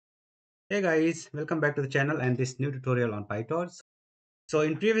Hey guys, welcome back to the channel and this new tutorial on Pytorch. So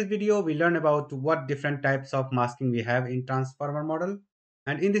in previous video, we learned about what different types of masking we have in transformer model.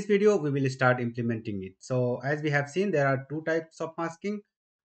 And in this video, we will start implementing it. So as we have seen, there are two types of masking.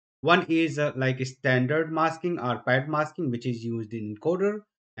 One is like standard masking or pad masking, which is used in encoder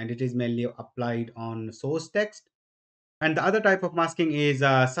and it is mainly applied on source text. And the other type of masking is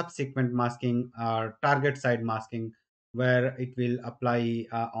subsequent masking or target side masking, where it will apply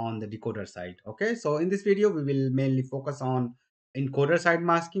on the decoder side. Okay, so in this video, we will mainly focus on encoder side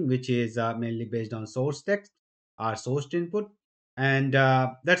masking, which is mainly based on source text or sourced input. And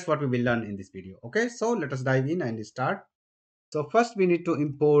that's what we will learn in this video. Okay, so let us dive in and start. So first we need to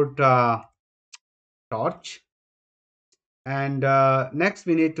import torch. And next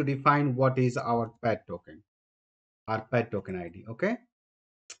we need to define what is our pad token, our pad token ID. Okay,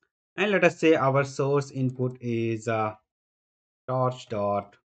 and let us say our source input is torch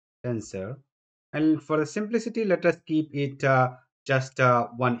dot tensor, and for the simplicity let us keep it just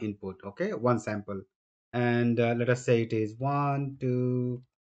one input, okay, one sample. And let us say it is 1 2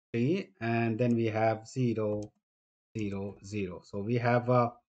 3, and then we have 0 0 0. So we have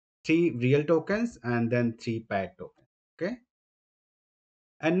three real tokens and then three pad tokens. Okay,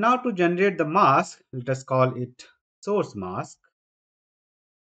 and now to generate the mask, let us call it source mask.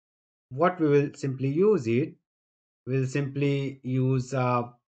 What we will simply use it, we'll simply use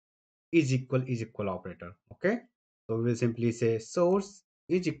is equal operator. Okay, so we will simply say source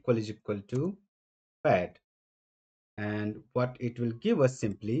is equal to pad, and what it will give us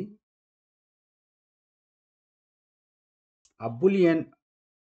simply a boolean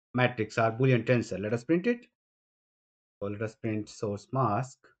matrix or boolean tensor. Let us print it. So let us print source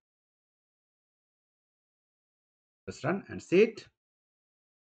mask. Let's run and see it.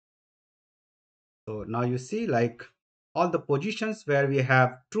 So now you see, like, all the positions where we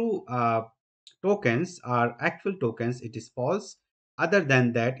have true tokens are actual tokens, it is false. Other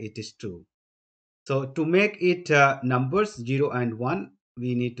than that, it is true. So to make it numbers 0 and 1,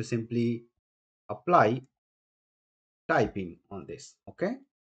 we need to simply apply typing on this. Okay,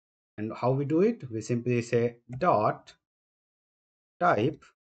 and how we do it, we simply say dot type,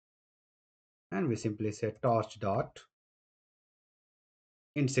 and we simply say torch dot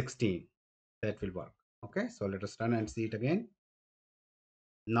int 16. That will work. Okay, so let us run and see it again.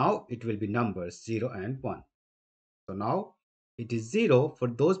 Now it will be numbers 0 and 1. So now it is 0 for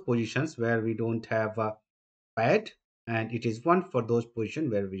those positions where we don't have a pad, and it is 1 for those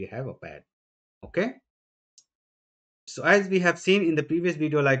positions where we have a pad. Okay, so as we have seen in the previous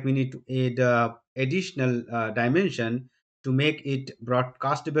video, like, we need to add additional dimension to make it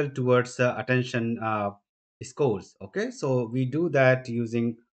broadcastable towards attention scores. Okay, so we do that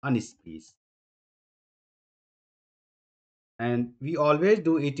using unspeed, and we always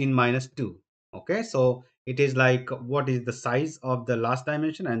do it in -2. Okay, so it is like what is the size of the last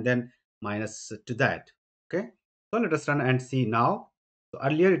dimension and then minus to that. Okay, so let us run and see now. So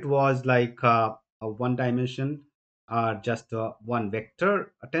earlier it was like a one dimension or just one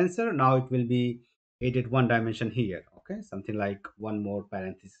vector tensor. Now it will be added one dimension here. Okay, something like one more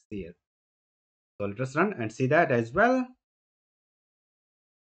parenthesis here. So let us run and see that as well.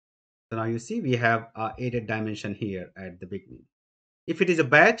 So now you see we have added dimension here at the beginning. If it is a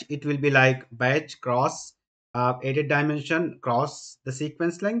batch, it will be like batch cross added dimension cross the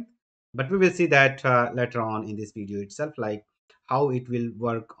sequence length. But we will see that later on in this video itself, like how it will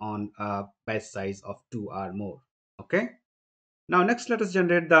work on a batch size of 2 or more. Okay, now next let us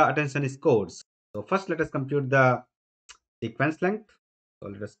generate the attention scores. So first let us compute the sequence length. So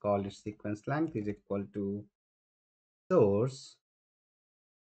let us call it sequence length is equal to source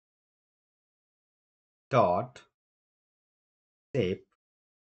dot shape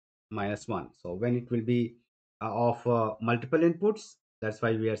 -1. So when it will be of multiple inputs, that's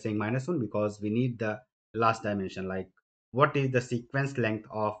why we are saying -1, because we need the last dimension, like what is the sequence length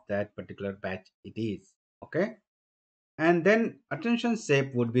of that particular batch it is. Okay, and then attention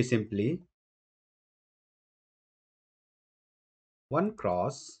shape would be simply 1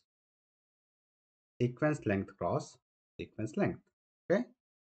 cross sequence length cross sequence length. Okay,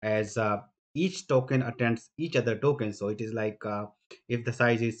 as each token attends each other token, so it is like if the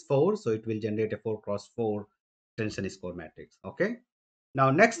size is 4, so it will generate a 4 cross 4 attention score matrix. Okay,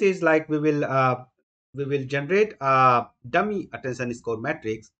 now next is like we will generate a dummy attention score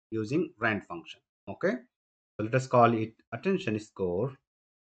matrix using rand function. Okay, so let us call it attention score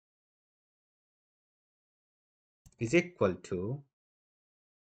is equal to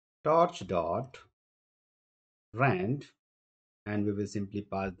torch dot rand, and we will simply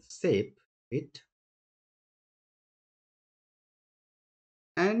pass the shape it,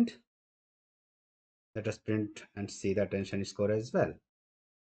 and Let us print and see the attention score as well.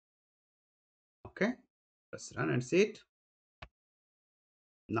 Okay, let's run and see it.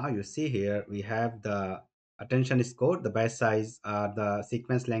 Now you see here we have the attention score. The batch size, the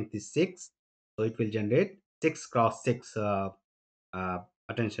sequence length is 6, so it will generate 6 cross 6 uh,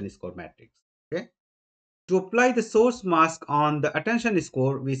 attention score matrix. Okay. To apply the source mask on the attention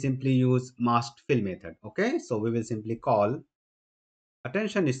score, we simply use masked fill method. Okay, so we will simply call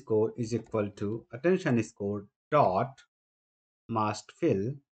attention score is equal to attention score dot masked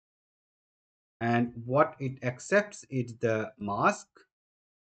fill, and what it accepts is the mask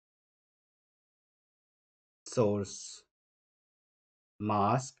source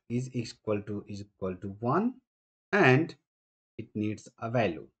mask is equal to 1, and it needs a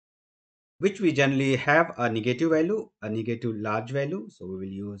value which we generally have a negative value, a negative large value, so we will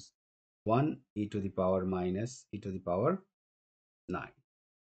use 1 e to the power minus e to the power 9.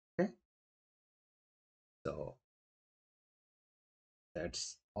 Okay, so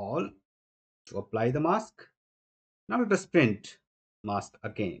that's all to apply the mask. Now let us print mask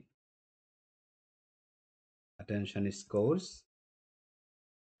again. Attention scores,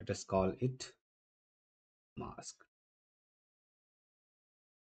 let us call it mask.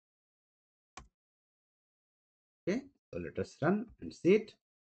 Okay, so let us run and see it.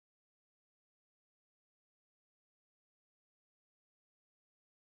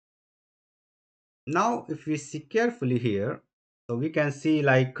 Now if we see carefully here, so we can see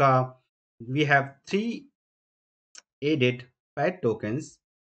like we have 3 added pad tokens,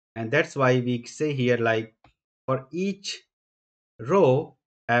 and that's why we say here like for each row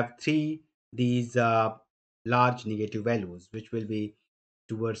have 3 these large negative values which will be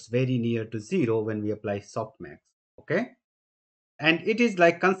towards very near to 0 when we apply softmax. Okay, and it is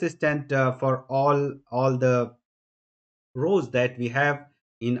like consistent for all the rows that we have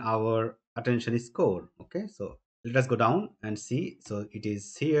in our attention score. Okay, so let us go down and see. So it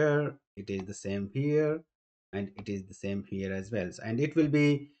is here, it is the same here, and it is the same here as well. And it will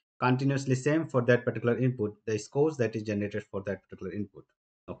be continuously same for that particular input, the scores that is generated for that particular input.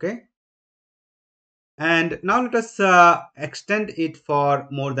 Okay, and now let us extend it for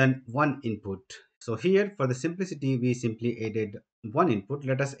more than one input. So here for the simplicity, we simply added one input.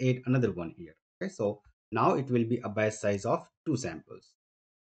 Let us add another one here. Okay, so now it will be a batch size of 2 samples.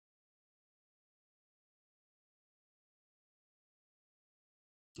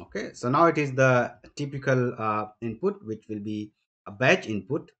 Okay, so now it is the typical input, which will be a batch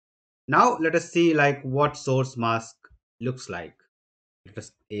input. Now let us see like what source mask looks like. Let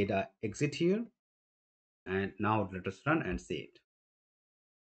us add a exit here, and now let us run and see it.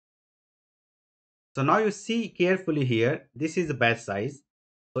 So now you see carefully here, this is the batch size.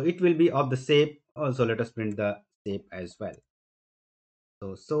 So it will be of the shape. Also, let us print the shape as well.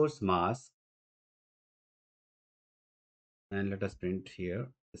 So source mask, and let us print here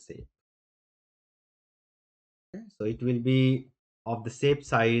the shape. Okay, so it will be of the shape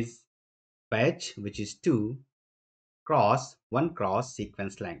size batch, which is 2 cross 1 cross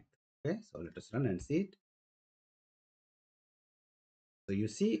sequence length. Okay, so let us run and see it. So you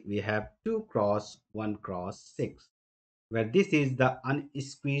see we have 2 cross 1 cross 6, where this is the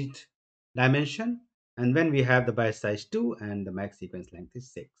unsqueezed dimension, and when we have the batch size 2 and the max sequence length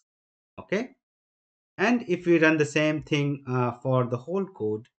is 6. Okay, and if we run the same thing for the whole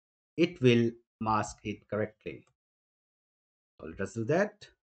code, it will mask it correctly. So let us do that.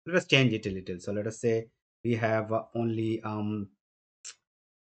 Let us change it a little. So let us say we have only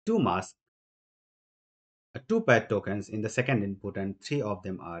 2 masks, 2 paired tokens in the second input, and 3 of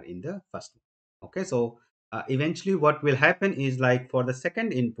them are in the first one. Okay, so eventually what will happen is like for the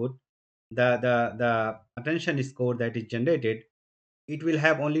second input, the attention score that is generated, it will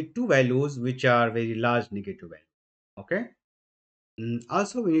have only 2 values which are very large negative values. Okay.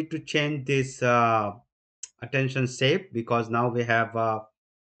 Also we need to change this attention shape, because now we have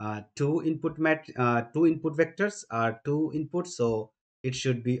two input vectors are 2 inputs, so it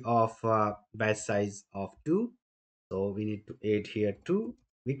should be of batch size of 2. So we need to add here 2.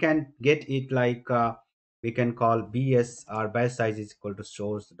 We can get it like we can call bs, our batch size is equal to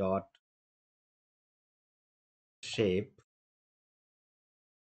source dot shape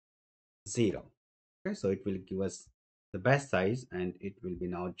 0. Okay, so it will give us the batch size and it will be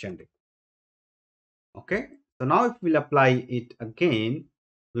now generic. Okay, so now if we'll apply it again,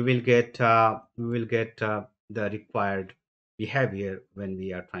 we will get the required behavior when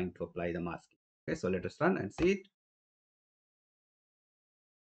we are trying to apply the masking. Okay, so let us run and see it.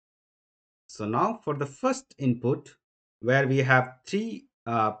 So now for the first input, where we have 3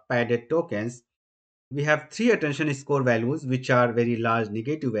 padded tokens, we have 3 attention score values which are very large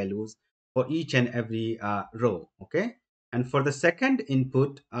negative values, for each and every row. Okay, and for the second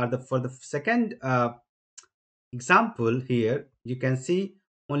input, or the for the second example here, you can see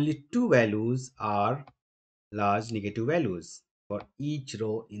only two values are large negative values for each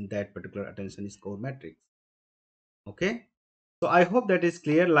row in that particular attention score matrix. Okay, so I hope that is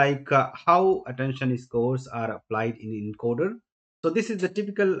clear, like how attention scores are applied in encoder. So this is the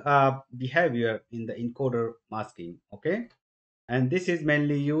typical behavior in the encoder masking. Okay, and this is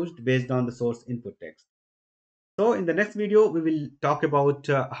mainly used based on the source input text. So in the next video, we will talk about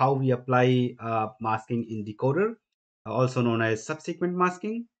how we apply masking in decoder, also known as subsequent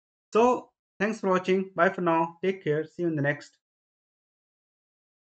masking. So thanks for watching. Bye for now. Take care. See you in the next.